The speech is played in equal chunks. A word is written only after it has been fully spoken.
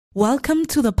Welcome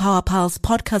to the PowerPulse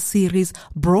podcast series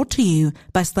brought to you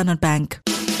by Standard Bank.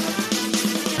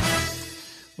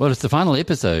 Well, it's the final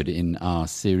episode in our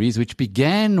series, which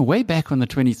began way back on the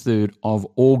 23rd of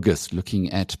August, looking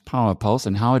at PowerPulse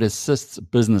and how it assists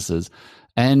businesses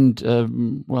and,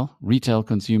 retail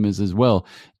consumers as well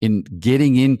in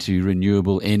getting into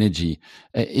renewable energy.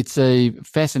 It's a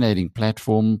fascinating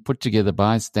platform put together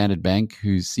by Standard Bank,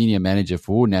 whose senior manager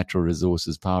for natural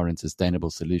resources, power and sustainable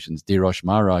solutions, Deerosh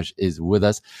Maharaj, is with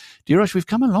us. Deerosh, we've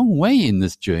come a long way in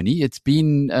this journey. It's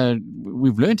been,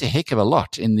 we've learned a heck of a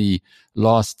lot in the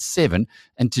last 7.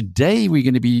 And today we're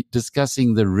going to be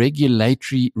discussing the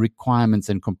regulatory requirements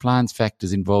and compliance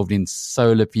factors involved in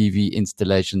solar PV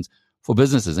installations for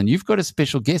businesses. And you've got a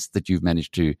special guest that you've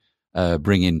managed to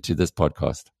bring into this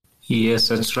podcast. Yes,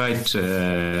 that's right.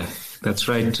 That's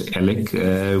right, Alec.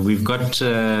 We've got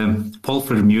Paul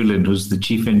Vermeulen, who's the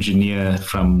chief engineer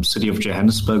from City of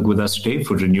Johannesburg, with us today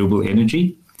for renewable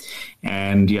energy.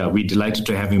 And we're delighted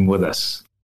to have him with us.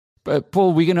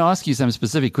 Paul, we're going to ask you some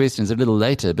specific questions a little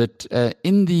later, but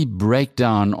in the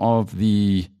breakdown of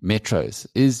the metros,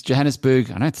 is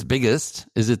Johannesburg, I know it's the biggest,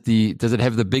 does it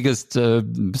have the biggest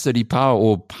city power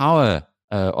or power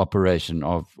operation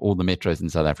of all the metros in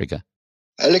South Africa?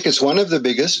 Alec, it's one of the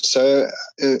biggest. So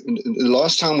the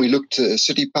last time we looked,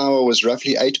 city power was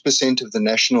roughly 8% of the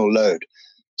national load.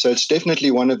 So it's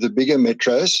definitely one of the bigger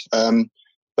metros,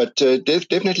 but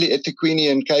definitely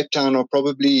Ekurhuleni and Cape Town are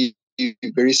probably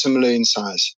very similar in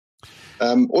size.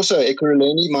 Also,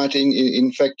 Ekurhuleni might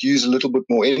in fact use a little bit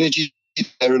more energy.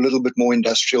 They're a little bit more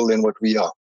industrial than what we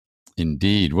are.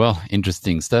 Indeed. Well,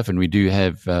 interesting stuff. And we do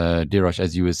have, Deerosh,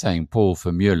 as you were saying, Paul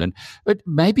Vermeulen. But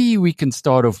maybe we can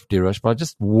start off, Deerosh, by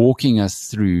just walking us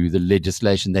through the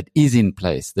legislation that is in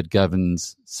place that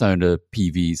governs solar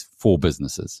PVs for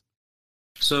businesses.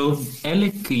 So,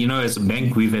 Alec, as a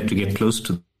bank, we've had to get close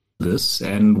to this,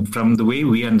 and from the way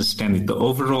we understand it, the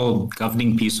overall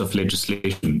governing piece of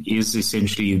legislation is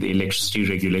essentially the Electricity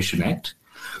Regulation Act.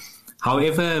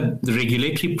 However, the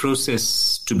regulatory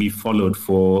process to be followed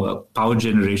for power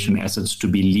generation assets to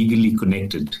be legally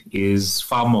connected is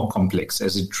far more complex,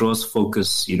 as it draws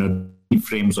focus,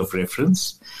 frames of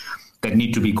reference that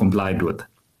need to be complied with.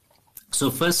 So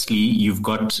firstly, you've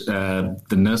got the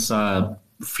NERSA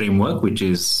framework, which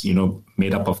is,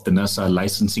 made up of the NERSA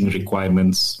licensing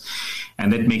requirements,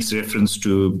 and that makes reference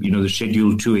to, the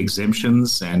Schedule 2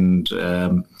 exemptions, and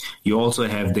you also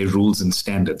have the rules and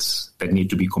standards that need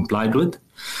to be complied with.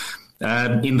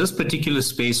 In this particular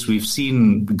space, we've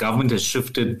seen the government has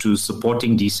shifted to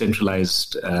supporting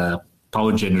decentralized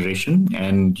power generation,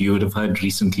 and you would have heard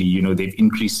recently, they've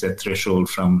increased that threshold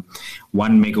from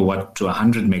 1 megawatt to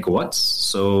 100 megawatts.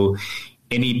 So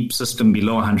any system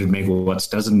below 100 megawatts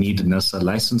doesn't need a NERSA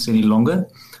license any longer.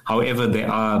 However, there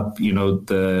are,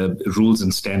 the rules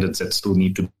and standards that still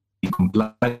need to be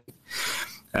complied.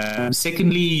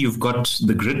 Secondly, you've got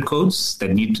the grid codes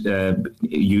that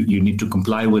you need to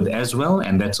comply with as well,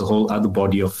 and that's a whole other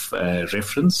body of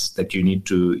reference that you need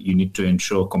to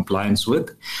ensure compliance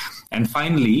with. And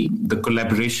finally, the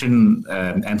collaboration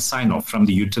and sign-off from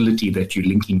the utility that you're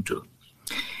linking to.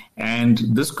 And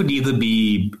this could either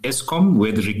be Eskom,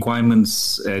 where the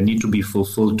requirements need to be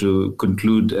fulfilled to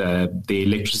conclude the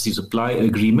electricity supply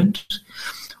agreement,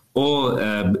 or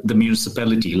the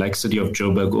municipality like City of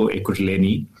Joburg or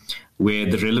Ekurhuleni, where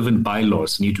the relevant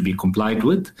bylaws need to be complied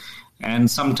with. And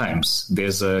sometimes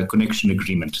there's a connection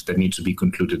agreement that needs to be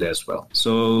concluded as well.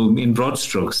 So in broad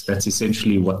strokes, that's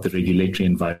essentially what the regulatory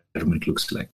environment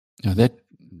looks like. Now that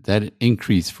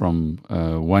increase from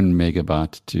 1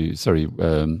 megawatt to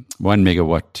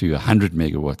 100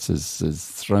 megawatts has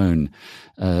thrown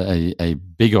a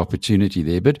big opportunity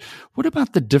there. But what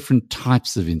about the different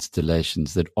types of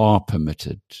installations that are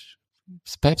permitted?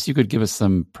 Perhaps you could give us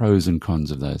some pros and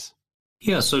cons of those.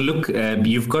 Yeah, so look,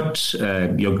 you've got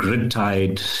your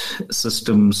grid-tied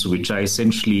systems, which are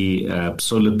essentially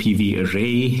solar PV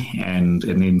array and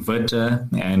an inverter.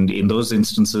 And in those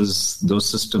instances, those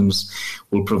systems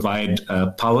will provide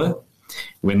power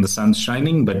when the sun's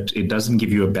shining, but it doesn't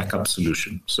give you a backup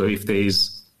solution. So if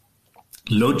there's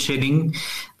load shedding,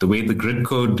 the way the grid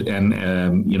code and,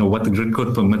 what the grid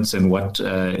code permits and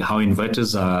how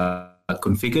inverters are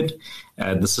configured,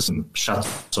 the system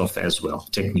shuts off as well,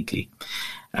 technically.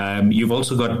 You've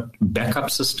also got backup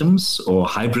systems or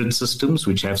hybrid systems,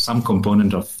 which have some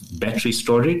component of battery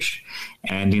storage.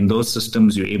 And in those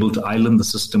systems, you're able to island the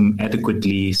system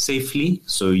adequately, safely,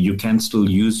 so you can still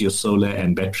use your solar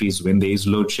and batteries when there is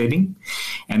load shedding.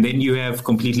 And then you have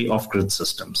completely off-grid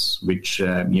systems, which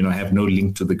have no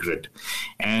link to the grid.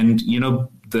 And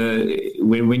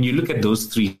when you look at those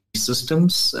three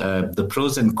systems. The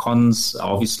pros and cons,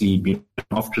 obviously, an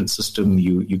off-grid system,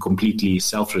 you completely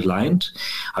self-reliant.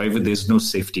 However, there's no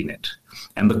safety net.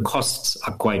 And the costs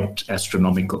are quite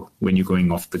astronomical when you're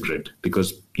going off the grid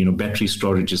because, battery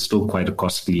storage is still quite a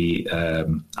costly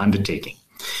undertaking.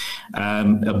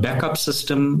 A backup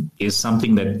system is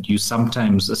something that you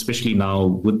sometimes, especially now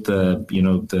with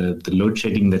the load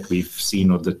shedding that we've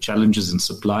seen or the challenges in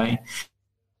supply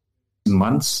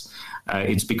months,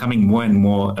 it's becoming more and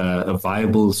more a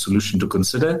viable solution to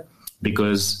consider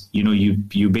because,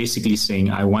 you're basically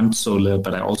saying, I want solar,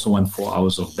 but I also want 4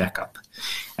 hours of backup.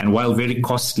 And while very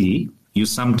costly, you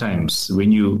sometimes,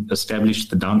 when you establish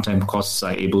the downtime costs,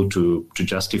 are able to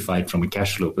justify it from a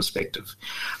cash flow perspective.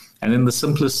 And then the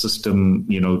simplest system,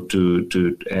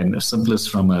 and simplest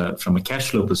from a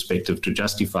cash flow perspective to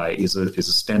justify is a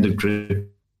standard grid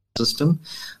system.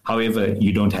 However,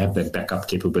 you don't have that backup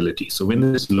capability. So when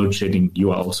there's load shedding,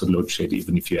 you are also load shed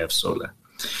even if you have solar.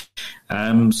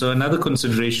 So another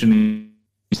consideration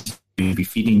is be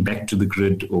feeding back to the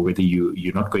grid or whether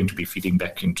you're not going to be feeding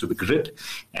back into the grid.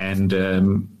 And,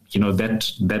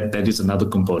 that is another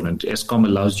component. Eskom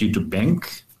allows you to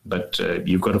bank, but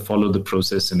you've got to follow the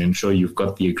process and ensure you've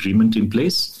got the agreement in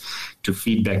place to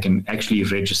feed back and actually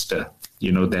register,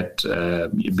 that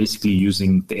you're basically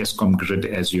using the Eskom grid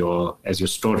as your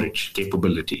storage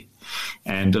capability.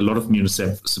 And a lot of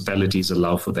municipalities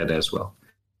allow for that as well.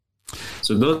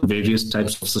 So those are various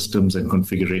types of systems and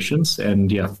configurations. And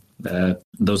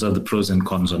those are the pros and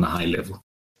cons on a high level.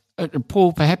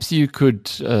 Paul, perhaps you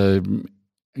could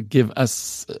give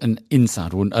us an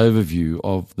insight or an overview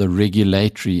of the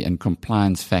regulatory and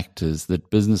compliance factors that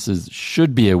businesses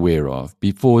should be aware of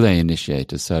before they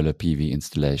initiate a solar PV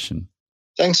installation.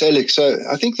 Thanks, Alec. So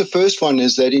I think the first one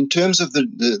is that in terms of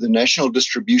the National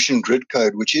Distribution Grid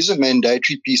Code, which is a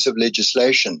mandatory piece of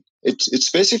legislation, it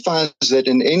specifies that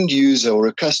an end user or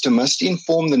a customer must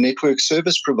inform the network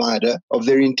service provider of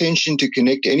their intention to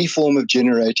connect any form of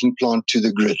generating plant to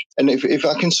the grid. And if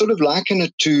I can sort of liken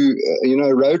it to,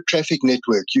 a road traffic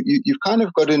network, you've kind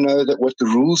of got to know that what the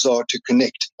rules are to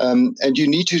connect. And you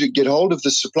need to get hold of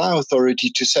the supply authority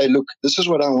to say, look, this is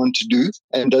what I want to do.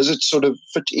 And does it sort of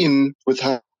fit in with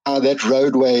how that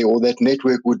roadway or that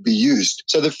network would be used?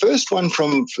 So the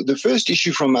first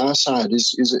issue from our side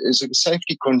is a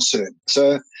safety concern.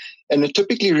 So, and it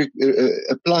typically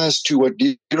applies to what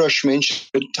Deerosh mentioned,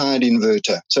 a tied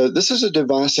inverter. So this is a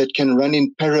device that can run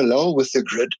in parallel with the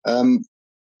grid.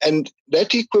 And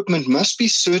that equipment must be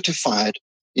certified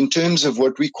in terms of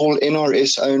what we call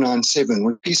NRS 097,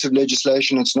 a piece of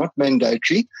legislation that's not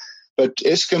mandatory, but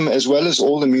Eskom, as well as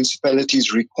all the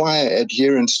municipalities, require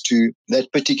adherence to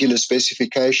that particular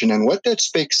specification. And what that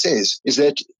spec says is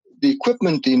that the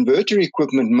inverter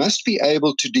equipment must be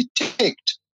able to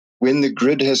detect when the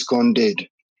grid has gone dead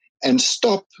and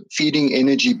stop feeding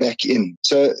energy back in.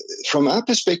 So from our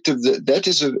perspective, that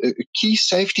is a key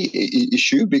safety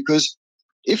issue, because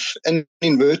if an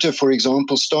inverter, for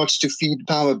example, starts to feed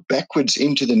power backwards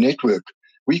into the network,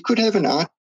 we could have an outcome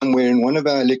wherein one of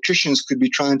our electricians could be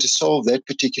trying to solve that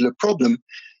particular problem,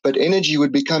 but energy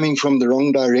would be coming from the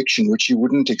wrong direction, which you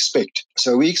wouldn't expect.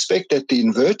 So we expect that the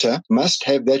inverter must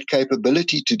have that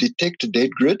capability to detect a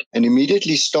dead grid and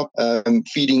immediately stop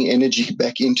feeding energy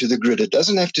back into the grid. It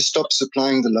doesn't have to stop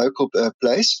supplying the local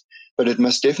place, but it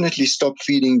must definitely stop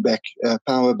feeding back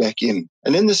power back in.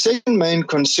 And then the second main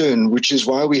concern, which is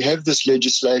why we have this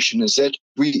legislation, is that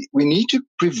we need to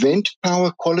prevent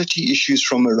power quality issues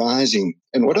from arising.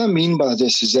 And what I mean by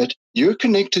this is that you're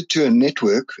connected to a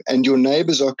network and your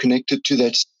neighbors are connected to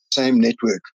that same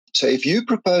network. So if you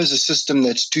propose a system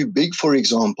that's too big, for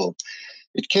example,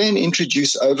 it can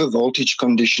introduce overvoltage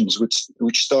conditions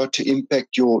which start to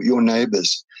impact your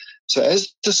neighbors. So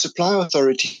as the supply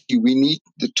authority, we need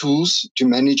the tools to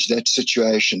manage that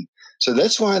situation. So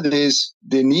that's why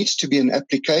there needs to be an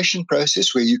application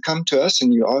process where you come to us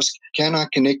and you ask, can I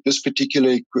connect this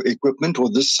particular equipment or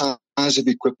this size of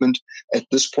equipment at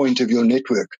this point of your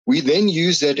network? We then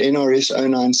use that NRS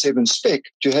 097 spec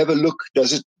to have a look,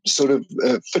 does it sort of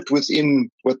fit within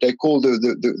what they call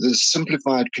the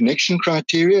simplified connection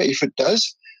criteria? If it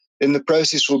does, then the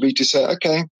process will be to say,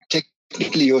 okay,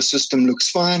 technically your system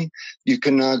looks fine, you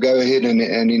can now go ahead and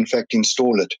in fact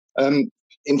install it.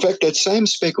 In fact, that same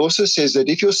spec also says that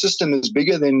if your system is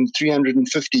bigger than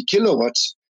 350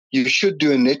 kilowatts, you should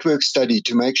do a network study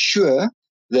to make sure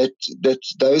that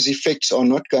those effects are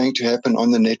not going to happen on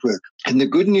the network. And the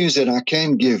good news that I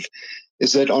can give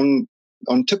is that on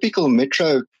typical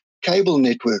metro cable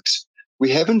networks,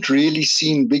 we haven't really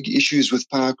seen big issues with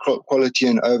power quality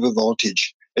and over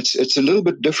voltage. It's a little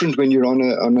bit different when you're on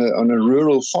a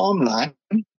rural farm line,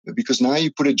 because now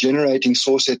you put a generating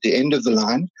source at the end of the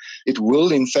line, it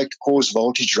will in fact cause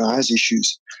voltage rise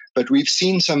issues. But we've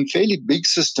seen some fairly big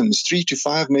systems, 3 to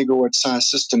 5 megawatt size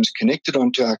systems connected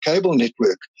onto our cable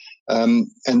network, and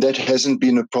that hasn't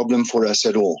been a problem for us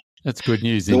at all. That's good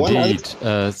news indeed.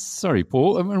 Sorry,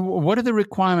 Paul. I mean, what are the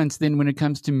requirements then when it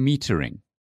comes to metering?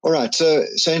 All right. So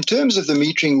in terms of the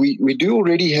metering, we do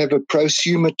already have a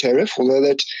prosumer tariff, although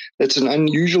that's an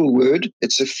unusual word.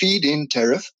 It's a feed-in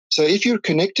tariff. So if you're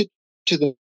connected to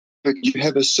the network, you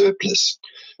have a surplus.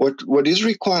 What is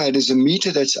required is a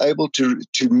meter that's able to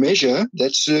measure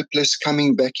that surplus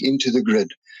coming back into the grid.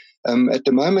 At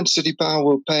the moment, City Power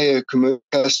will pay a commercial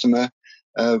customer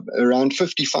around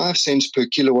 55 cents per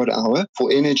kilowatt hour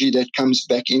for energy that comes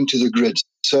back into the grid.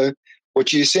 So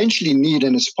what you essentially need,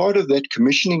 and as part of that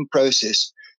commissioning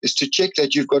process, is to check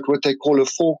that you've got what they call a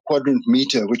 4-quadrant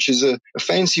meter, which is a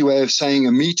fancy way of saying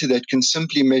a meter that can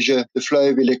simply measure the flow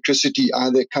of electricity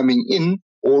either coming in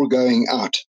or going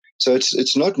out. So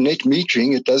it's not net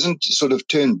metering. It doesn't sort of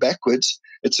turn backwards.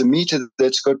 It's a meter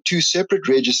that's got 2 separate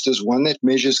registers, one that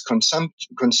measures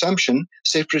consumption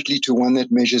separately to one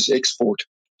that measures export.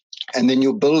 And then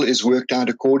your bill is worked out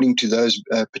according to those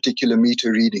particular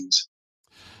meter readings.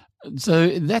 So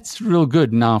that's real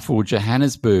good now for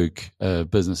Johannesburg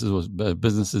businesses or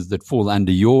businesses that fall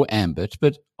under your ambit.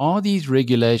 But are these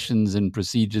regulations and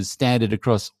procedures standard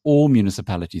across all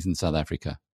municipalities in South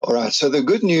Africa? All right. So the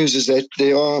good news is that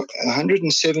there are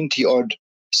 170 odd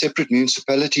separate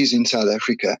municipalities in South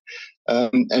Africa.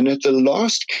 And at the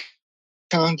last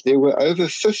count, there were over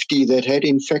 50 that had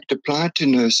in fact applied to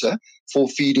NERSA for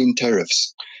feed-in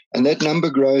tariffs. And that number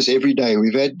grows every day.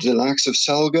 We've had the likes of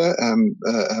SALGA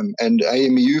and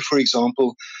AMU, for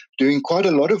example, doing quite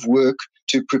a lot of work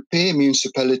to prepare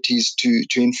municipalities to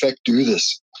in fact do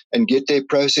this and get their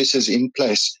processes in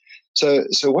place. So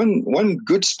one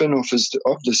good spin-off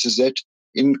of this is that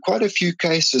in quite a few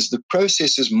cases, the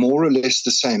process is more or less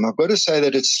the same. I've got to say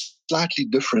that it's slightly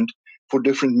different for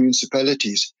different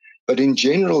municipalities. But in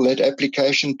general, that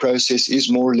application process is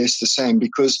more or less the same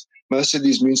because most of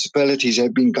these municipalities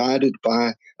have been guided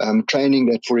by training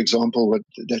that, for example,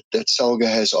 that SALGA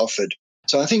has offered.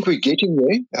 So I think we're getting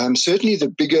there. Certainly the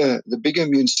bigger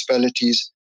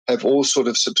municipalities have all sort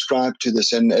of subscribed to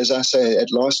this. And as I say,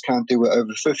 at last count, there were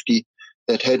over 50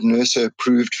 that had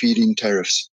NERSA-approved feed-in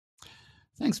tariffs.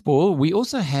 Thanks, Paul. We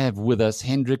also have with us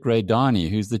Hendrik Raedani,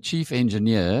 who's the Chief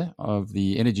Engineer of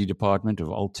the Energy Department of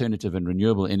Alternative and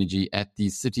Renewable Energy at the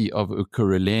City of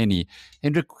Ekurhuleni.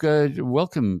 Hendrik,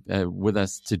 welcome with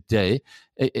us today.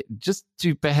 Just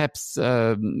to perhaps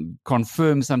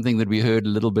confirm something that we heard a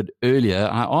little bit earlier,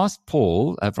 I asked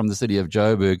Paul from the City of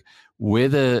Johannesburg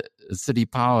whether City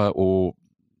Power or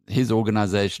his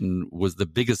organization was the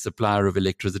biggest supplier of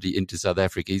electricity into South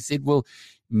Africa. He said, well,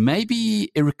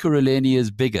 maybe Ekurhuleni is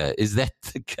bigger. Is that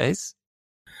the case?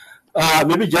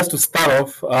 Maybe just to start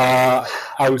off,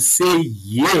 I would say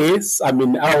yes. I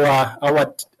mean, our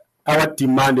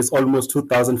demand is almost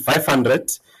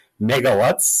 2,500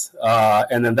 megawatts,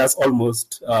 and then that's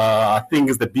almost, I think,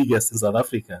 is the biggest in South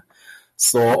Africa.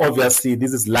 So obviously,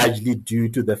 this is largely due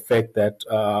to the fact that,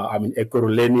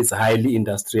 Ekurhuleni is highly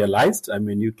industrialized. I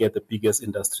mean, you get the biggest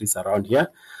industries around here.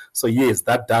 So yes,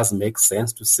 that does make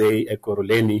sense to say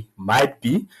Ekurhuleni might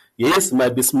be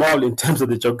small in terms of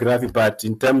the geography, but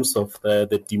in terms of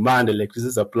the demand,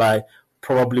 electricity supply,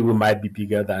 probably we might be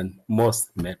bigger than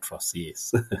most metros,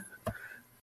 yes.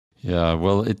 Yeah,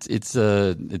 well, it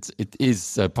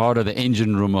is part of the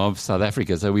engine room of South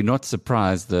Africa, so we're not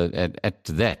surprised at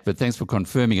that. But thanks for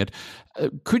confirming it.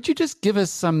 Could you just give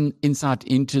us some insight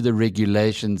into the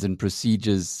regulations and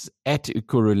procedures at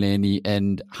Ekurhuleni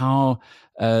and how,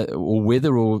 or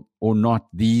whether or not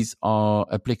these are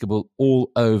applicable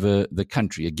all over the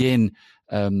country? Again,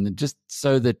 just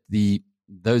so that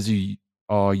those who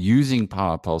are using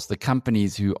PowerPulse, the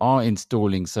companies who are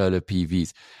installing solar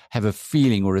PVs, have a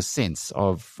feeling or a sense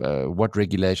of what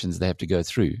regulations they have to go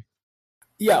through?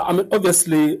 Yeah, I mean,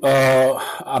 obviously,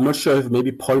 I'm not sure if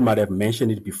maybe Paul might have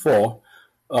mentioned it before.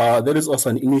 There is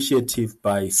also an initiative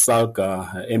by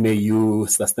SALGA, MAU,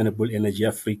 Sustainable Energy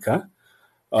Africa,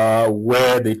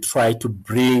 where they try to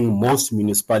bring most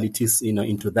municipalities,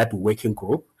 into that working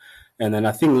group. And then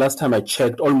I think last time I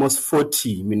checked, almost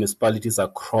 40 municipalities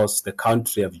across the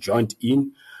country have joined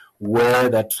in, where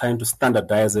they're trying to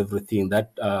standardize everything.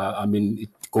 That it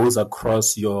goes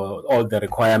across all the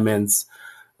requirements.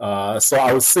 So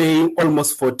I would say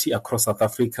almost 40 across South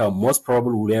Africa. Most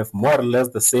probably will have more or less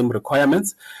the same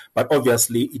requirements, but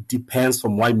obviously it depends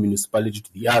from one municipality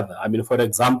to the other. I mean, for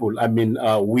example,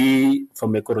 we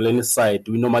from Ekurhuleni side,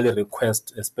 we normally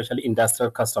request, especially industrial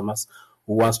customers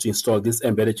who wants to install these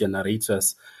embedded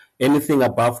generators, anything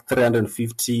above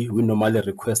 350, we normally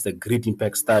request a grid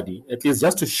impact study, at least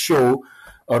just to show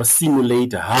or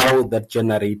simulate how that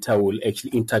generator will actually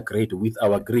integrate with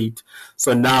our grid.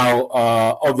 So now,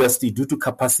 obviously, due to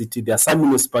capacity, there are some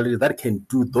municipalities that can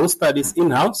do those studies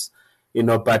in-house,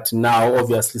 but now,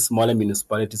 obviously, smaller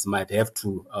municipalities might have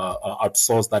to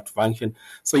outsource that function.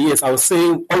 So, yes, I was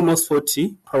saying almost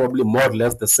 40, probably more or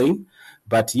less the same.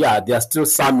 But, yeah, there are still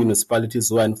some municipalities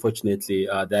who, unfortunately,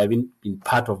 they haven't been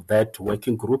part of that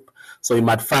working group. So you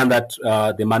might find that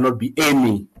there might not be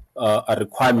any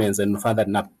requirements, and find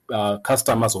that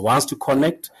customers wants to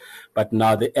connect, but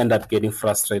now they end up getting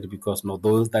frustrated because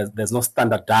there's no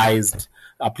standardized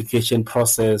application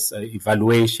process,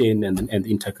 evaluation, and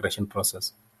integration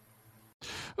process.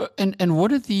 And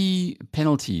what are the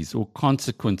penalties or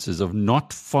consequences of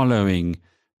not following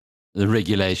the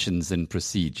regulations and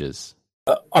procedures?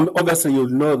 Obviously, you'll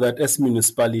know that as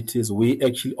municipalities, we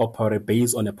actually operate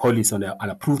based on a policy, on an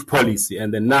approved policy,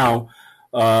 and then now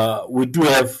we do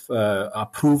have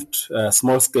approved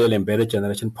small-scale embedded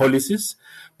generation policies,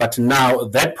 but now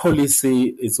that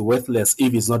policy is worthless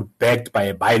if it's not backed by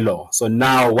a bylaw. So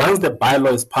now, once the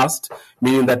bylaw is passed,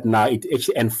 meaning that now it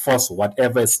actually enforces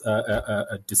whatever is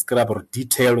described or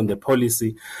detailed in the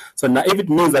policy. So now, if it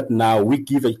means that now we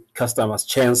give a customer's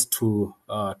chance to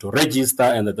register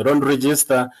and that they don't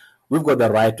register, we've got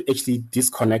the right to actually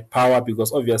disconnect power,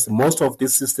 because obviously most of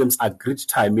these systems are grid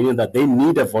tied, meaning that they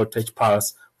need a voltage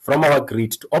pulse from our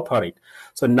grid to operate.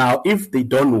 So now if they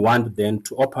don't want then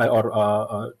to operate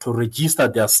or to register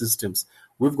their systems,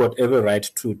 we've got every right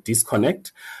to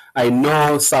disconnect. I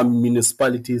know some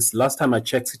municipalities, last time I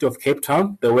checked, City of Cape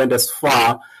Town, they went as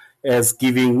far as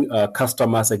giving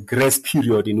customers a grace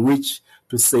period in which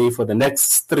to say for the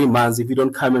next 3 months, if you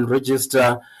don't come and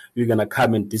register, you're going to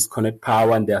come and disconnect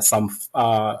power, and there are some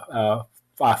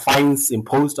fines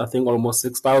imposed, I think almost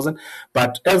 6,000.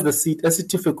 But as the City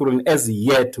of Ekurhuleni, as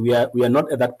yet, we are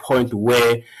not at that point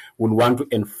where we'll want to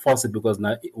enforce it, because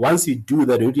now once you do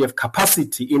that, you need to have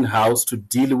capacity in-house to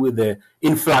deal with the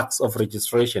influx of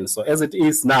registration. So as it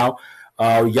is now,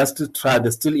 just to try,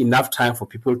 there's still enough time for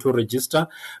people to register.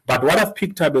 But what I've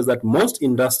picked up is that most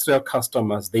industrial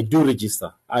customers, they do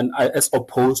register, and as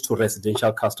opposed to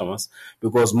residential customers,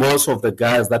 because most of the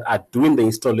guys that are doing the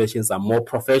installations are more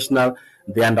professional.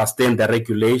 They understand the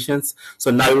regulations. So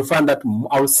now you'll find that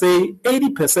I would say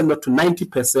 80% to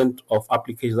 90% of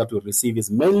applications that we receive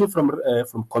is mainly from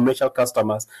commercial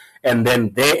customers, and then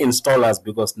their installers,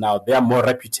 because now they are more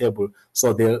reputable.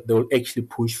 So they will actually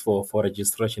push for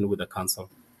registration with the council.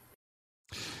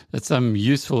 That's some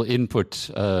useful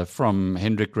input from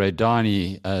Hendrik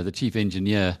Raedani, the chief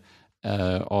engineer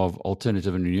of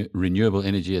alternative and renewable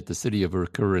energy at the City of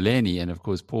Ekurhuleni, and of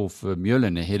course Paul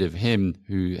Vermeulen ahead of him,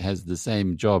 who has the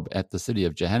same job at the City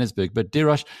of Johannesburg. But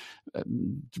Deerosh, to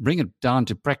bring it down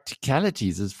to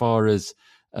practicalities as far as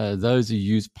those who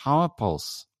use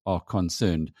PowerPulse are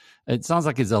concerned, it sounds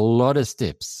like there's a lot of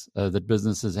steps that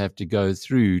businesses have to go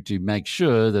through to make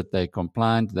sure that they're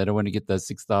compliant. They don't want to get those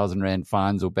 6,000 Rand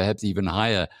fines, or perhaps even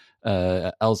higher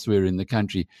elsewhere in the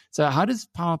country. So how does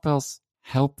PowerPulse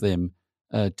help them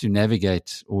to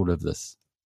navigate all of this?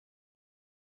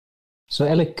 So,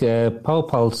 Alec,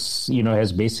 PowerPulse,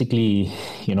 has basically,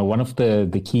 one of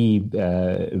the key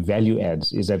value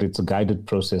adds is that it's a guided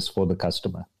process for the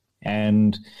customer.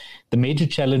 And the major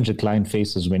challenge a client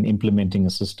faces when implementing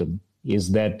a system is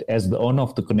that as the owner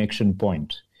of the connection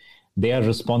point, they are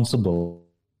responsible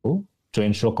to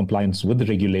ensure compliance with the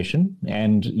regulation,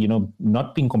 and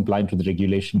not being compliant with the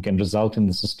regulation can result in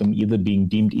the system either being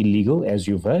deemed illegal, as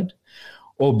you've heard,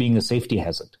 or being a safety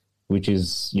hazard, which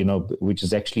is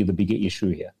actually the bigger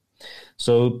issue here.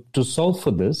 So to solve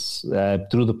for this,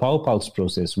 through the PowerPulse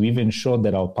process, we've ensured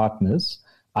that our partners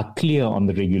are clear on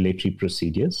the regulatory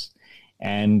procedures,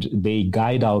 and they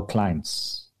guide our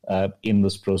clients in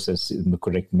this process in the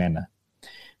correct manner.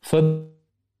 Further,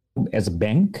 as a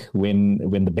bank, when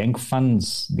the bank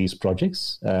funds these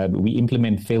projects, we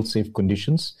implement fail-safe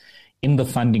conditions in the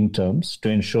funding terms to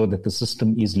ensure that the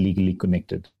system is legally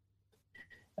connected.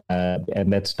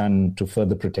 And that's done to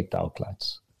further protect our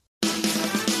clients.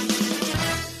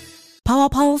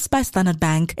 PowerPulse by Standard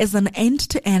Bank is an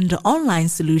end-to-end online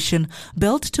solution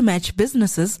built to match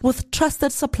businesses with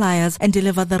trusted suppliers and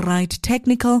deliver the right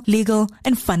technical, legal,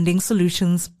 and funding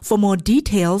solutions. For more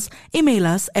details, email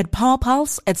us at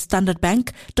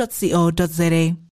powerpulse@standardbank.co.za.